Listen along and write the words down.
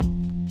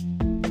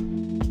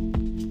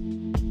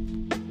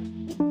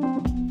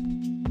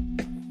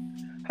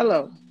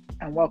Hello,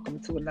 and welcome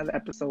to another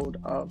episode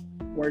of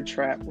Word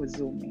Trap with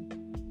Zumi.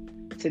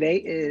 Today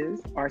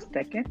is our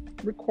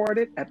second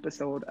recorded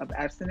episode of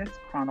Abstinence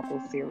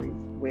Chronicles series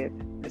with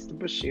Mr.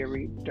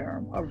 Bashiri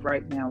Durham of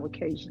Right Now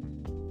Occasion.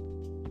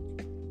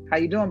 How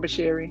you doing,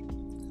 Bashiri?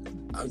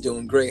 I'm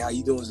doing great. How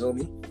you doing,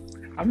 Zumi?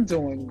 I'm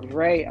doing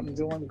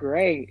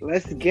great.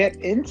 Let's get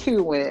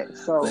into it.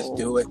 Let's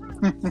do it.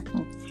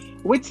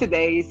 With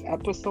today's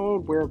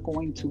episode, we're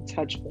going to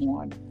touch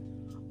on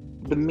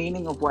the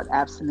meaning of what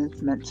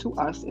abstinence meant to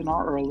us in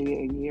our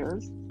earlier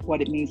years,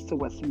 what it means to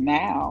us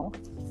now,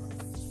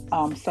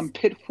 some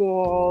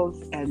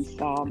pitfalls and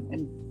some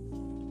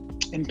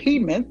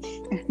impediments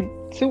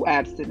to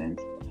abstinence,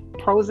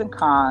 pros and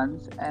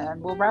cons,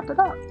 and we'll wrap it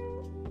up.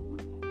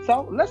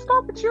 So let's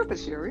start with you,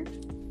 Bashiri.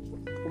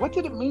 What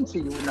did it mean to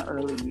you in the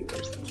early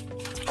years?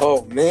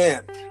 Oh,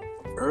 man.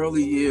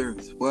 Early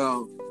years.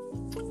 Well,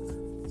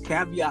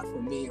 caveat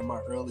for me in my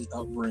early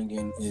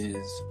upbringing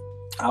is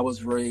I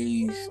was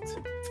raised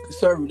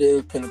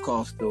conservative,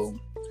 Pentecostal,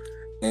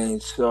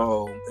 and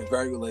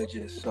very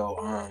religious. So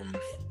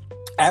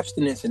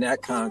abstinence in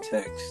that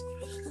context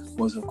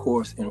was, of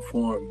course,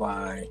 informed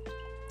by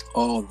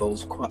all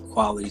those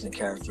qualities and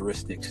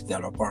characteristics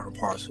that are part and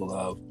parcel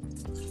of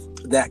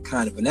that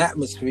kind of an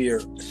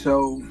atmosphere.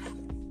 So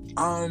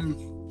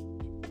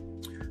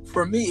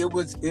for me, it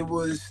was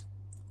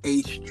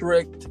a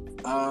strict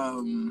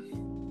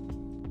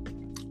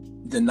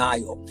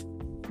denial,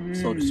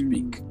 so to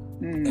speak.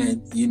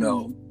 And,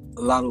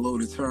 a lot of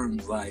loaded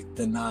terms like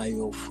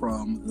denial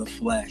from the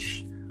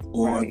flesh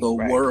or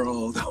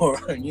world or,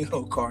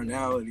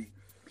 carnality.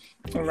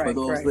 For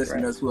those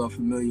listeners who are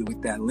familiar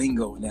with that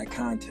lingo in that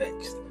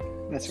context.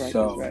 That's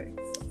right.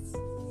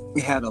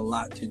 We had a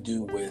lot to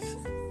do with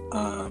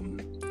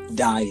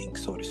dying,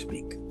 so to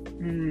speak.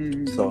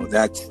 So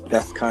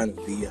that's kind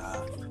of the,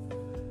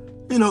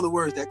 the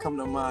words that come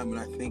to mind when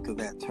I think of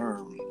that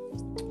term.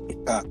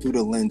 Through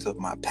the lens of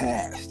my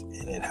past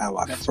and how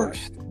I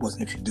first was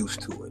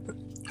introduced to it.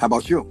 How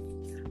about you?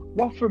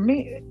 Well, for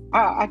me,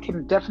 I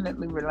can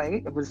definitely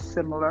relate. It was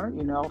similar,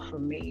 for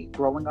me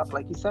growing up,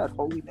 like you said,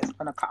 holiness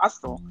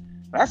Pentecostal.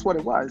 That's what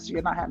it was.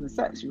 You're not having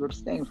sex. You're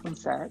abstaining from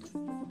sex.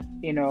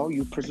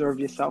 You preserve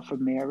yourself for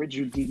marriage.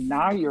 You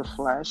deny your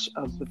flesh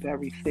of the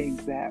very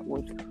things that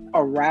would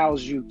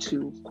arouse you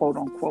to quote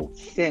unquote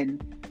sin.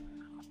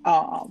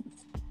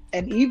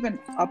 And even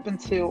up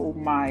until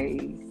my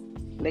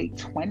late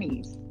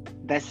 20s,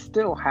 that's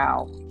still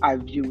how I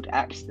viewed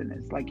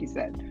abstinence. Like you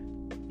said,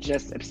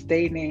 just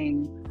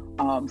abstaining,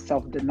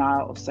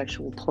 self-denial of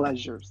sexual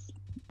pleasures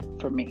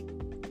for me.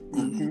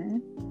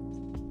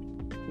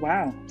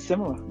 Wow,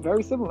 similar,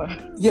 very similar.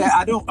 Yeah,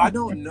 I don't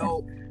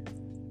know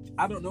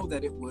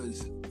that it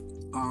was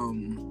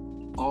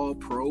all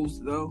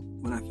pros though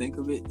when I think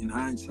of it in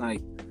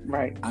hindsight.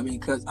 Right.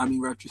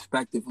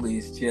 Retrospectively,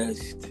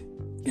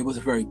 it was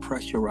a very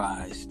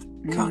pressurized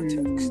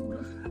context.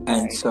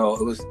 And so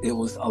it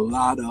was a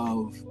lot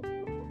of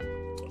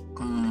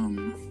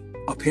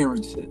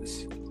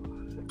appearances.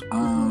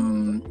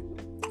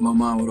 My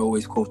mom would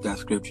always quote that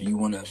scripture, you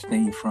want to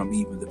abstain from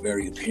even the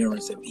very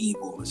appearance of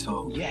evil. And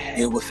so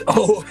it was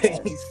always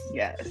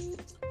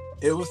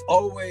it was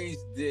always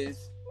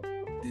this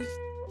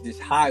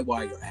high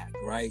wire act,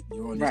 right?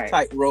 You're on this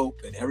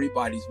tightrope and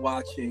everybody's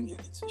watching and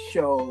it's a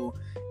show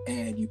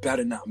and you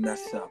better not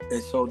mess up.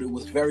 And so there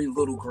was very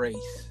little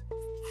grace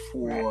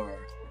for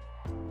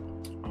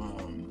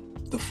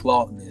the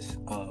flawedness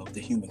of the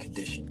human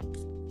condition,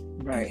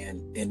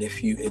 and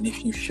if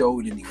you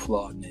showed any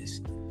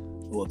flawedness,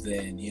 well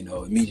then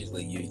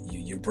immediately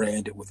you're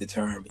branded with the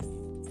term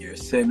you're a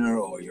sinner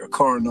or you're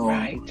carnal,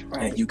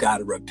 and you got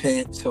to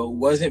repent. So it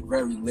wasn't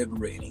very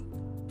liberating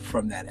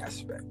from that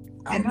aspect.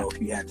 I don't know if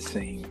you had the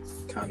same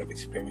kind of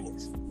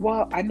experience.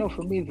 Well, I know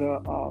for me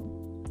the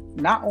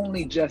not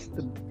only just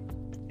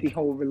the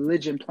whole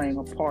religion playing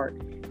a part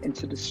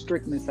into the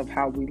strictness of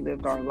how we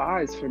lived our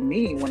lives for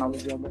me when I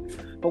was younger,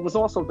 but was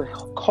also the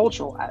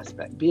cultural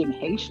aspect, being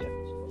Haitian.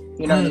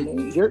 You know what I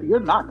mean? You're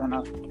not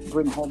gonna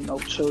bring home no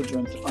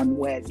children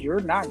unwed. You're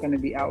not gonna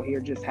be out here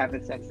just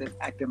having sex and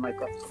acting like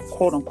a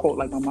quote unquote,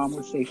 like my mom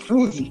would say,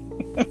 floozy.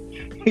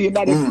 You're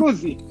not a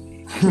floozy.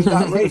 You're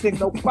not raising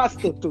no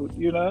prostitute,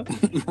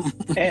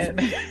 And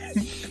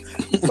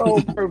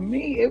so for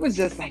me, it was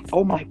just like,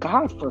 oh my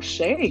God, for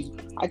shame.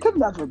 I could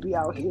never be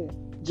out here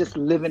just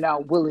living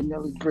out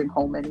willy-nilly, bring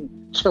home any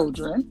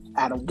children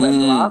out of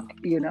wedlock,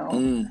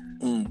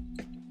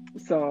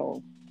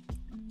 So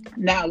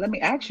now let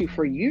me ask you,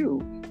 for you,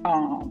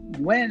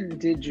 when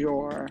did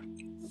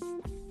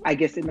I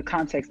guess in the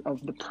context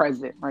of the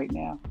present right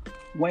now,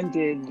 when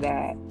did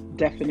that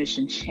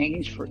definition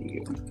change for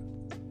you?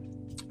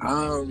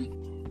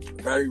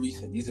 Very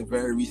recent. These are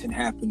very recent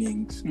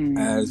happenings.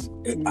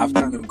 I've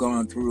kind of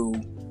gone through,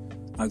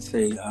 I'd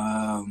say,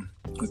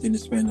 within the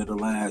span of the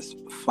last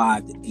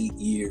 5 to 8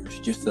 years,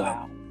 just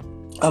a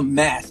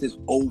massive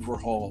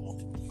overhaul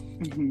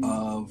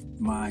of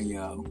my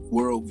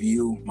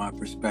worldview, my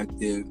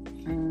perspective,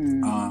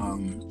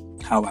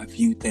 how I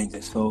view things.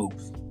 And so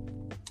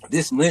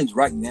this lens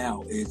right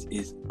now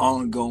is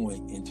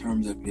ongoing in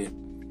terms of it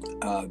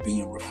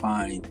being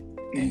refined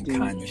and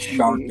kind of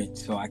sharpened,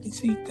 so I can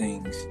see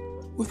things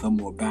with a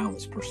more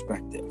balanced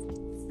perspective.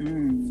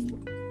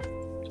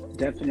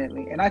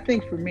 Definitely. And I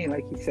think for me,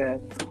 like you said,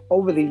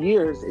 over the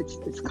years,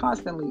 it's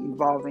constantly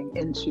evolving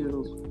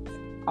into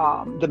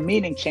the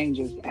meaning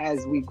changes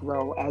as we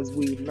grow, as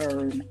we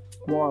learn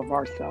more of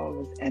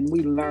ourselves, and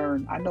we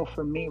learn. I know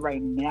for me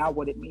right now,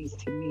 what it means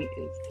to me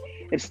is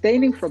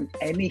abstaining from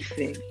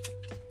anything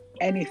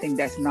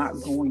that's not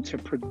going to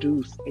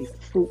produce a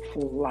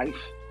fruitful life,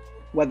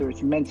 whether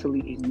it's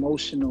mentally,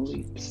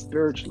 emotionally,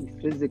 spiritually,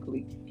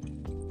 physically.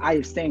 I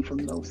abstain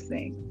from those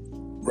things.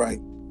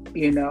 Right.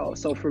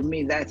 So for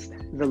me, that's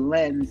the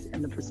lens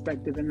and the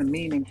perspective and the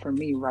meaning for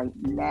me right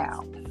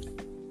now.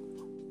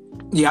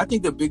 Yeah, I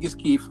think the biggest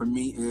key for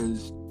me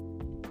is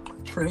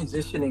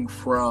transitioning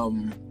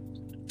from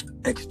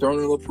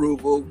external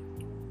approval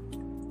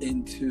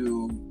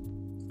into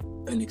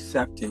an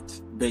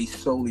acceptance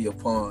based solely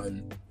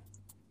upon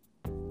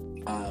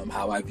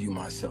how I view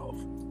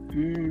myself.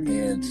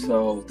 And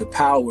so the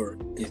power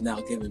is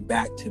now given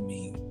back to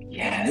me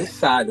on this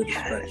side of the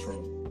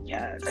spectrum,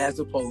 as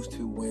opposed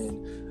to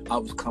when I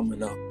was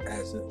coming up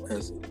as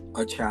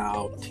a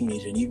child,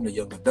 teenager, and even a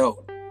young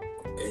adult,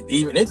 and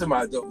even into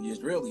my adult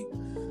years, really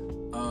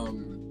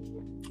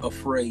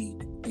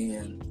afraid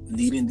and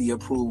needing the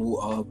approval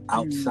of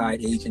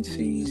outside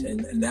agencies.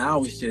 And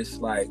now it's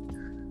just like,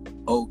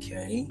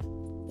 okay,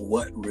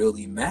 what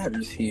really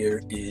matters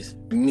here is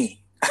me.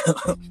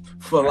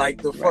 For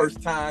like the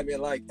first time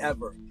in like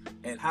ever.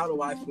 And how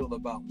do I feel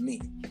about me?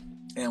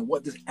 And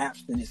what does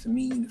abstinence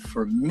mean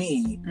for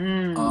me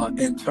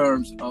in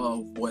terms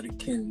of what it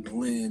can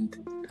lend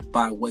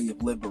by way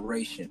of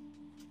liberation?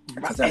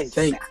 Because I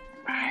think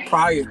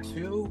prior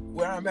to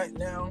where I'm at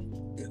now,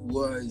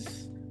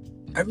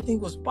 everything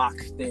was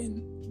boxed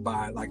in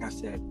by, like I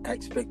said,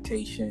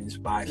 expectations,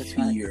 by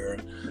fear,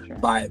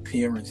 by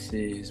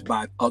appearances,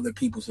 by other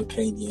people's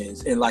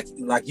opinions. And like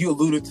you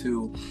alluded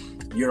to,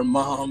 your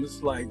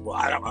mom's like, well,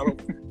 I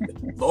don't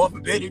Lord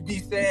forbid it be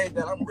said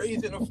that I'm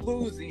raising a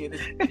floozy, and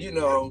it's,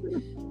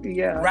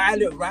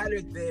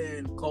 rather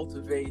than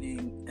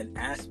cultivating an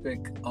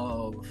aspect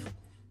of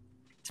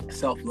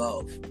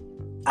self-love.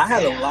 I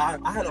had a lot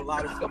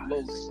of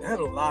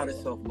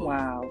self-loathing.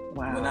 Wow.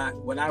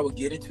 When I would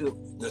get into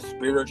the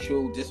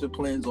spiritual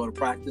disciplines or the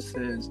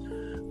practices,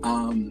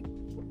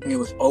 it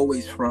was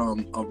always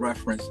from a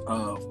reference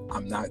of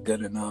I'm not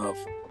good enough.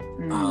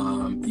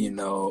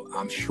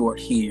 I'm short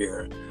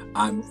here,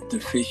 I'm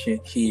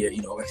deficient here,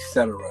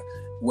 etc.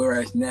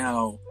 Whereas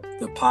now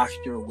the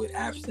posture with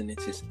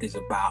abstinence is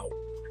about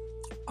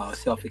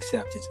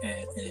self-acceptance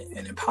and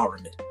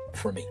empowerment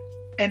for me.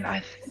 And I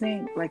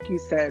think, like you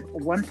said,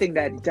 one thing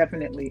that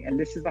definitely, and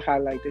this is a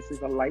highlight, this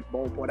is a light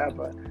bulb,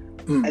 whatever,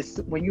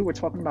 as when you were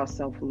talking about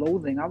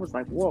self-loathing, I was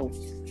like, whoa,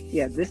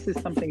 yeah, this is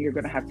something you're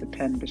going to have to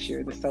pen,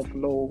 Bashir, the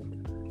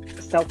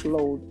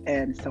self-loathe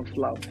and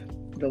self-love,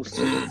 those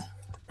two.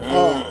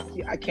 Oh,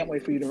 yeah, I can't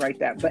wait for you to write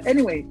that. But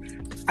anyway,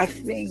 I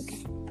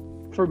think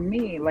for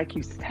me, like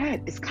you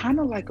said, it's kind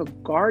of like a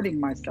guarding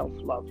my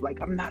self-love.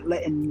 Like I'm not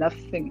letting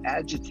nothing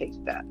agitate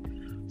that.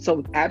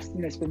 So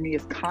abstinence for me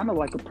is kind of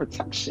like a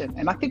protection.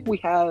 And I think we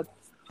had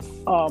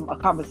a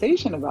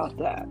conversation about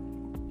that.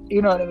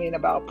 You know what I mean?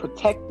 About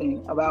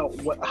protecting, about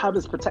how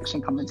does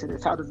protection come into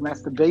this? How does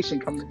masturbation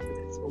come into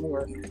this?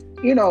 Or,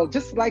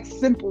 just like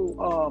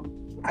simple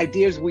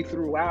ideas we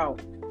threw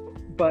out.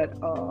 But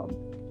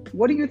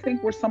what do you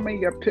think were some of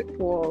your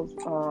pitfalls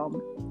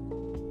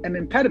and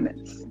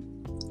impediments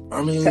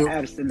to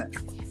abstinence?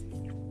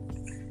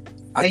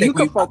 And you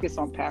can focus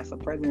on past or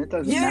present. It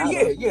doesn't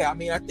matter. Yeah. I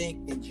mean, I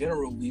think in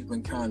general, we've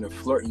been kind of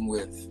flirting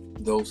with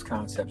those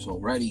concepts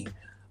already.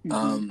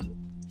 When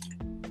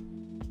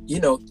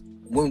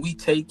we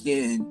take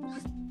in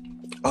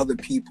other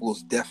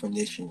people's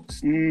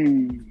definitions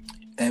and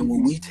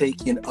when we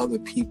take in other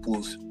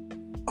people's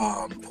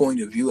point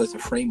of view as a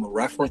frame of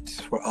reference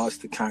for us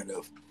to kind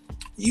of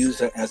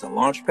use it as a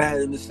launch pad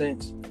in a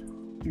sense,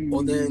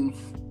 well then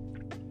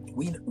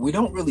we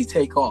don't really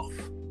take off.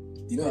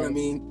 You know what I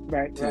mean?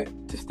 Right. To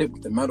stick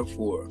with the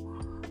metaphor,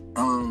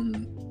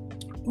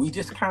 we're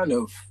just kind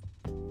of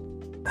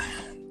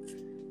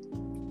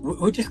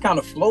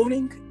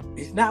floating.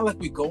 It's not like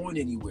we're going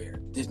anywhere.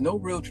 There's no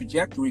real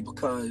trajectory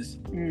because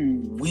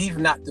we've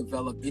not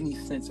developed any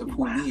sense of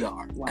who we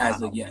are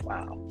as of yet.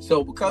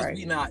 So because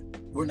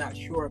we're not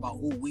sure about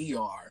who we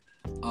are,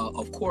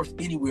 of course,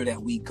 anywhere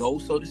that we go,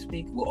 so to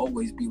speak, will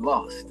always be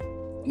lost.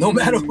 No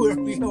matter where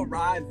we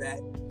arrive at,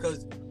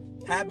 because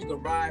having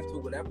arrived to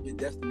whatever the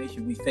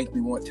destination we think we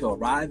want to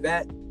arrive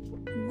at,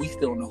 we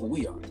still don't know who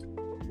we are.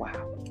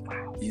 Wow.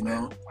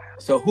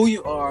 So who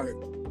you are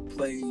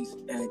plays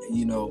a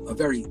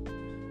very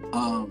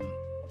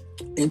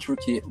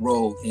intricate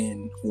role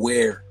in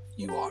where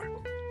you are.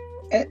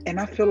 And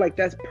I feel like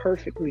that's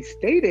perfectly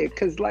stated,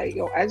 because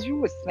as you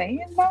were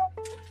saying that,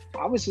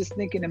 I was just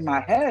thinking in my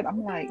head,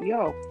 I'm like,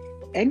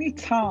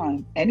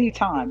 anytime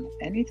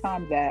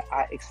that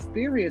I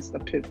experience a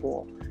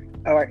pitfall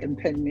or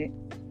impediment,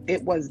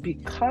 it was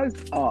because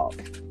of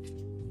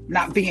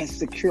not being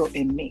secure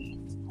in me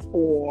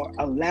or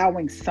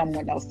allowing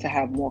someone else to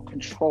have more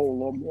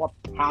control or more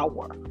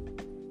power.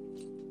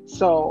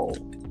 So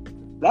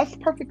that's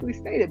perfectly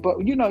stated. But,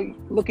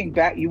 looking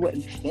back, you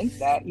wouldn't think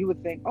that. You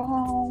would think,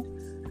 oh,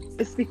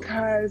 it's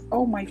because,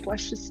 oh, my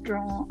flesh is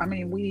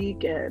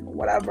weak and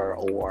whatever,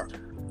 or,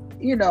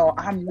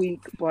 I'm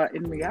weak. But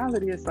in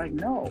reality, it's like,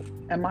 no,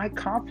 am I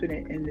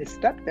confident in this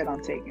step that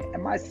I'm taking?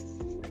 Am I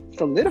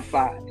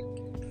solidified?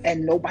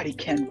 And nobody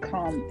can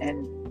come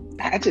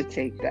and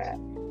agitate that.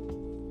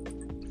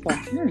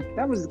 So,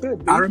 that was good.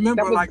 Dude. I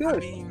remember,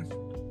 good.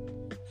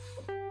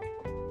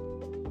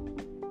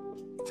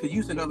 To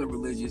use another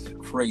religious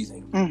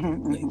phrasing,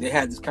 they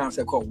had this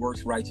concept called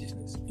works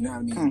righteousness. You know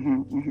what I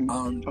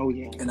mean? Oh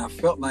yeah. And I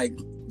felt like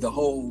the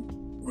whole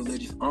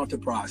religious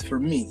enterprise, for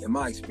me, in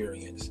my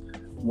experience,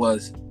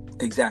 was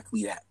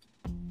exactly that.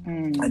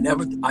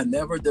 I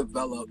never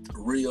developed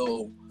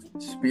real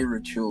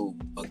spiritual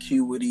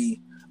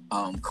acuity,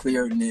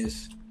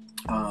 clearness,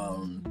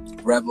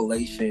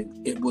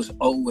 revelation. It was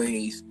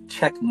always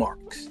check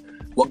marks.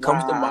 What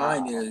comes to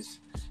mind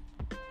is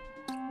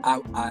I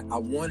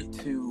wanted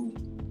to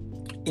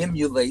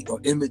emulate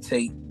or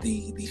imitate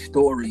the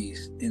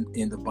stories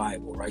in the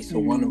Bible, right? So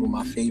one of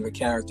my favorite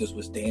characters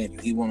was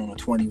Daniel. He went on a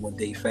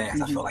 21-day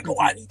fast. I felt like,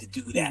 I need to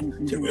do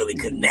that to really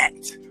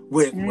connect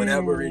with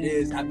whatever it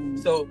is.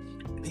 So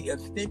the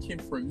extension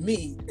for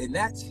me in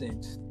that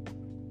sense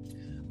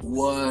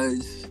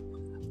was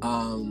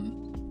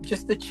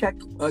just a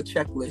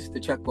checklist to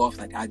check off,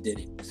 like I did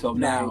it. So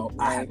now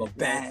I have a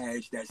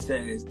badge that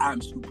says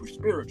I'm super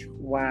spiritual.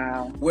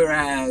 Wow.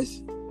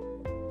 Whereas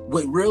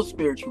with real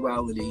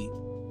spirituality,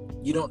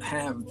 you don't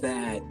have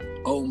that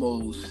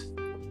almost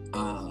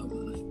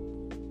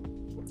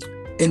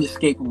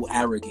inescapable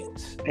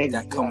arrogance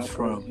that comes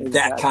from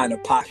that kind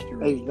of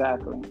posturing.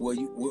 Exactly.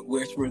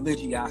 Where it's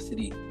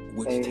religiosity,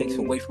 which takes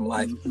away from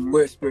life,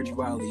 where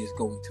spirituality is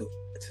going to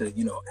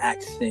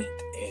accent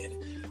and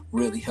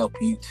really help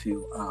you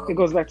to. It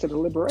goes back to the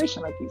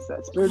liberation, like you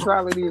said.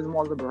 Spirituality is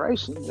more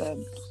liberation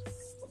than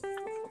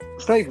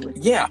slavery.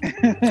 Yeah.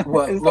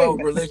 Well,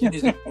 religion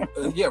is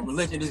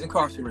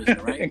incarceration,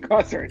 right?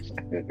 Incarceration.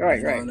 Right.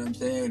 You know what I'm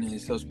saying? And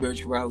so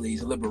spirituality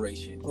is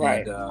liberation.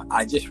 Right. And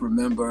I just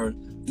remember,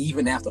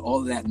 even after all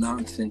of that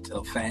nonsense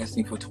of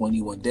fasting for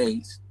 21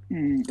 days,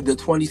 the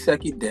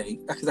 22nd day,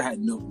 because I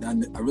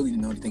really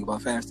didn't know anything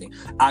about fasting.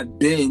 I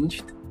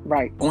binged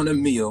on a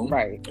meal,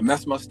 and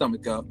messed my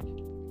stomach up.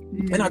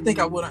 And I think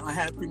I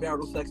had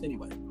premarital sex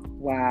anyway.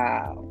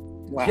 Wow.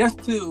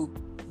 Just to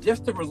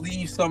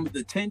relieve some of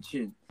the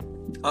tension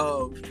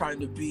of trying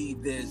to be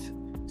this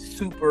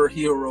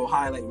superhero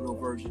highlight reel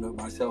version of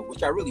myself,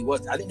 which I really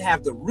wasn't. I didn't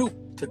have the root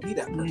to be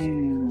that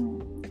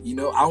person.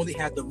 I only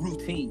had the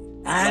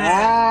routine. Bars.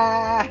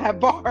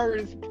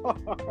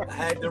 I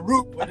had the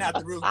root, but not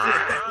the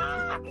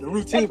routine. The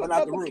routine, but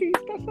not the root.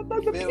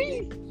 That's another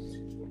piece.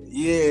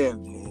 Yeah,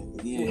 man.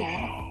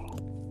 Yeah.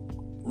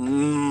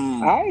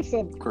 All right,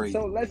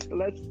 so let's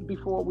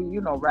before we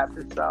wrap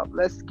this up,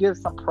 let's give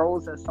some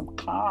pros and some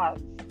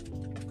cons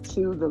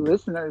to the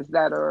listeners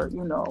that are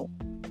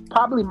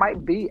probably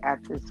might be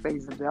at this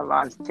phase of their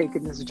lives,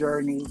 taking this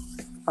journey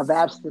of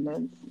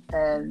abstinence,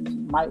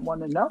 and might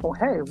want to know,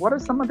 hey, what are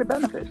some of the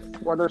benefits?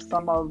 What are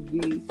some of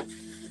the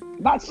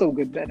not so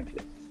good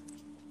benefits?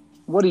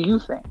 What do you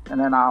think?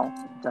 And then I'll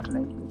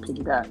definitely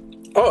piggyback.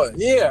 Oh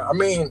yeah, I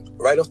mean,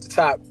 right off the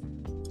top,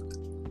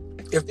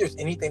 if there's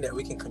anything that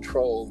we can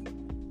control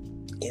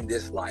in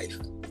this life,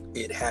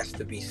 it has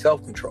to be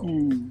self-control.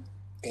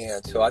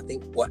 And so I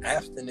think what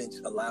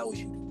abstinence allows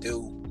you to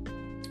do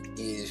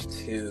is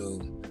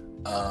to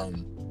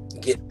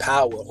get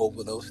power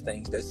over those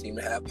things that seem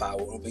to have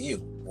power over you,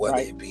 whether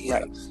it be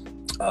a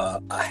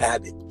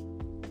habit.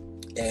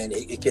 And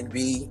it can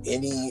be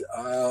any,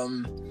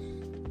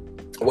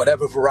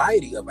 whatever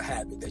variety of a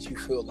habit that you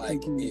feel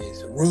like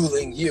is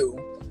ruling you.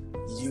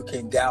 You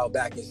can dial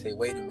back and say,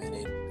 wait a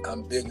minute,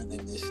 I'm bigger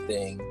than this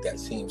thing that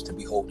seems to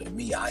be holding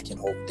me. I can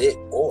hold it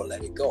or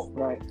let it go.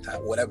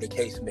 Whatever the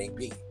case may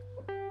be.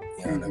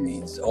 You know what I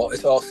mean? It's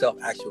all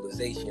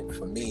self-actualization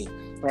for me.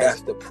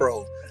 That's the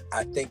pro.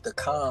 I think the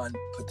con,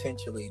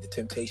 potentially, the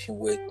temptation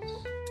with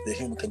the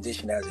human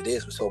condition as it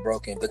is, was so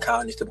broken. The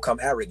con is to become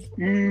arrogant.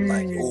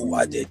 Like, oh,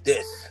 I did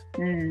this.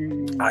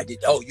 I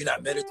did. Oh, you're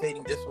not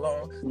meditating this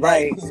long.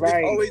 Right.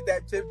 There's always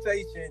that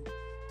temptation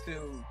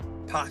to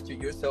posture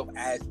yourself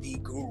as the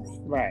guru.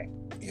 Right.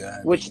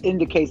 Yeah. Which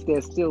indicates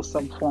there's still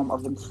some form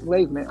of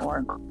enslavement or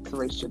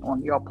incarceration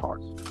on your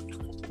part.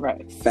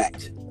 Right.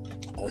 Fact.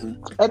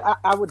 And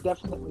I would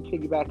definitely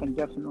piggyback and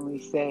definitely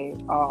say,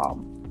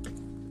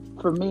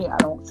 for me, I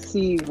don't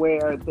see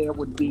where there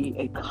would be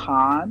a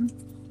con,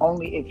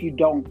 only if you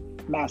don't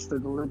master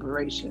the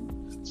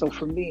liberation. So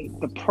for me,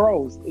 the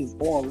pros is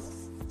all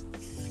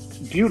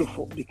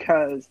beautiful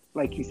because,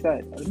 like you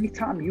said,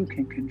 anytime you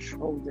can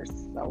control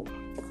yourself,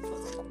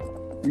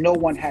 no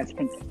one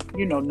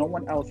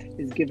else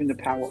is given the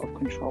power of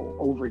control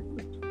over you.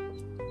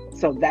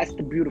 So that's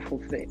the beautiful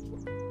thing.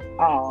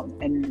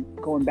 And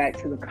going back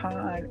to the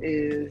con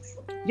is,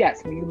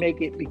 yes, when you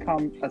make it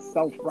become a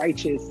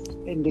self-righteous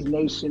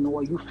indignation,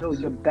 or you feel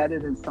you're better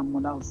than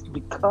someone else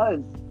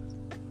because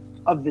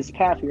of this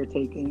path you're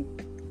taking,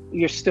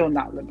 you're still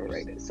not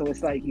liberated. So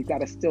it's like you got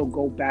to still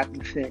go back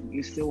within.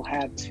 You still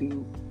have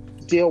to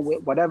deal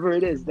with whatever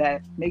it is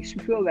that makes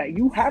you feel that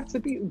you have to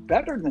be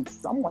better than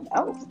someone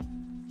else,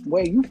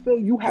 where you feel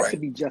you have to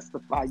be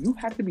justified, you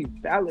have to be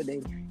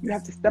validated, you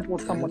have to step on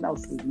someone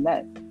else's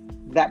neck.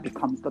 That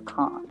becomes the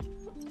con.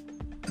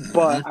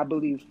 But I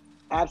believe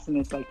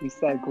abstinence, like we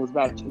said, goes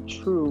back to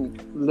true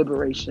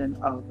liberation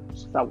of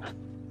self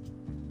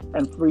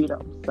and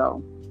freedom.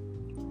 So,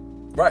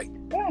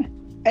 yeah.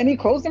 Any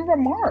closing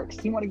remarks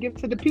you want to give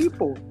to the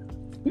people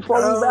before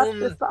we wrap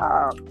this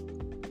up?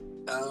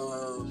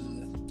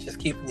 Just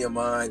keep in your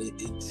mind,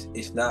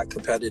 it's not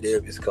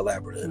competitive, it's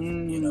collaborative,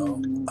 you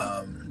know.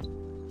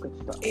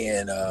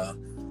 And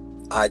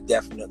I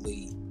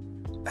definitely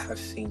have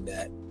seen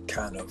that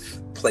kind of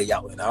play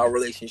out in our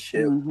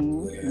relationship,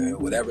 where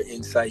whatever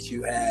insights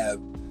you have,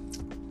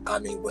 I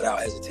mean, without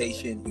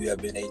hesitation, you have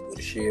been able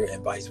to share,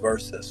 and vice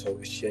versa. So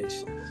it's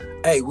just,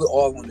 hey, we're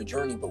all on the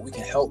journey, but we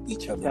can help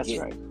each other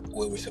get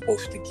where we're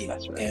supposed to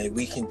get. And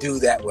we can do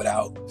that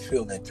without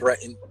feeling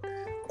threatened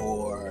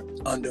or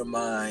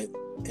undermined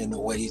in the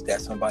ways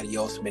that somebody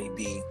else may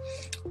be,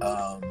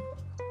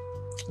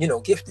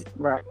 gifted.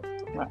 Right.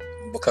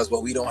 Because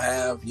what we don't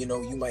have, you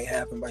might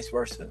have, and vice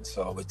versa.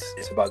 So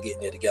it's about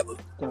getting it together.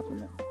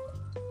 Definitely.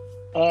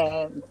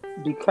 And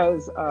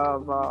because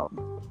of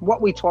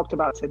what we talked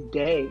about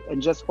today,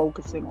 and just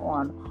focusing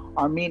on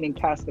our meaning,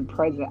 past and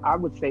present, I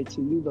would say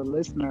to you, the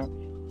listener,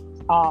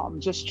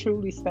 just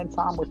truly spend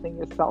time within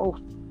yourself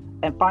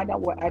and find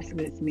out what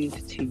abstinence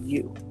means to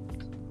you.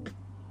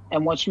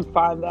 And once you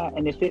find that,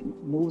 and if it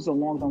moves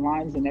along the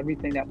lines and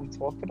everything that we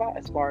talked about,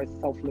 as far as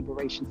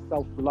self-liberation,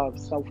 self-love,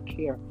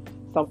 self-care,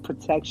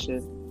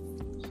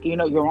 self-protection,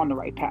 you're on the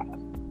right path.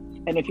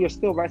 And if you're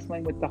still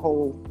wrestling with the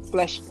whole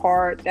flesh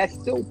part, that's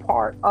still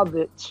part of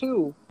it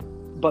too.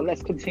 But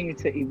let's continue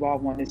to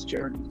evolve on this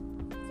journey.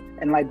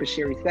 And like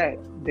Bashiri said,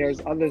 there's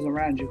others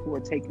around you who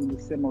are taking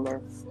the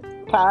similar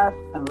path,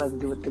 and let's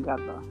do it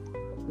together.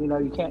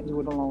 You can't do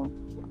it alone.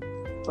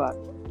 But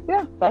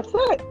yeah, that's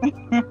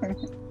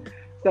it.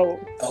 So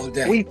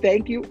we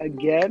thank you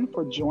again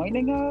for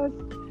joining us.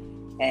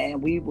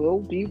 And we will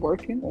be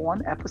working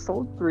on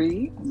episode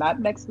 3, not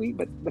next week,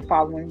 but the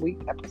following week.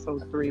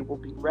 Episode 3 will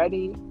be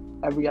ready.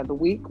 Every other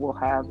week, we'll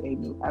have a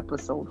new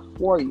episode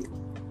for you.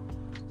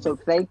 So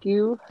thank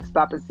you.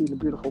 Stop and see the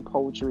beautiful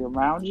poetry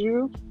around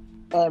you.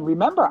 And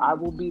remember, I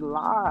will be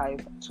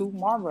live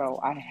tomorrow.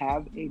 I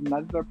have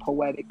another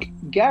poetic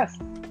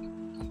guest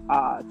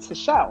to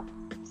show.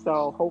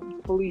 So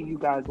hopefully you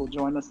guys will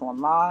join us on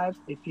live.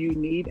 If you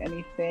need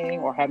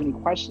anything or have any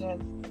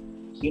questions,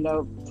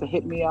 to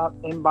hit me up,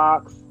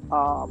 inbox,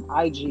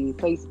 IG,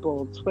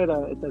 Facebook,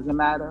 Twitter, it doesn't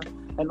matter.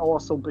 And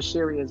also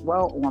Bashiri as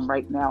well on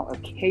Right Now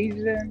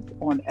Occasions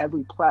on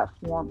every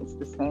platform. It's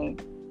the same.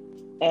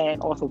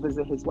 And also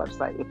visit his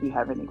website if you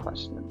have any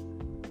questions.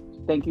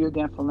 Thank you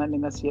again for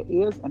lending us your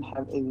ears, and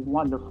have a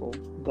wonderful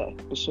day.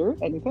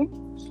 Bashiri, anything?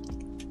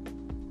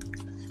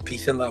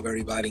 Peace and love,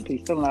 everybody.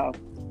 Peace and love.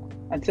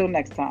 Until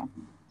next time.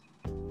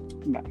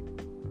 Bye.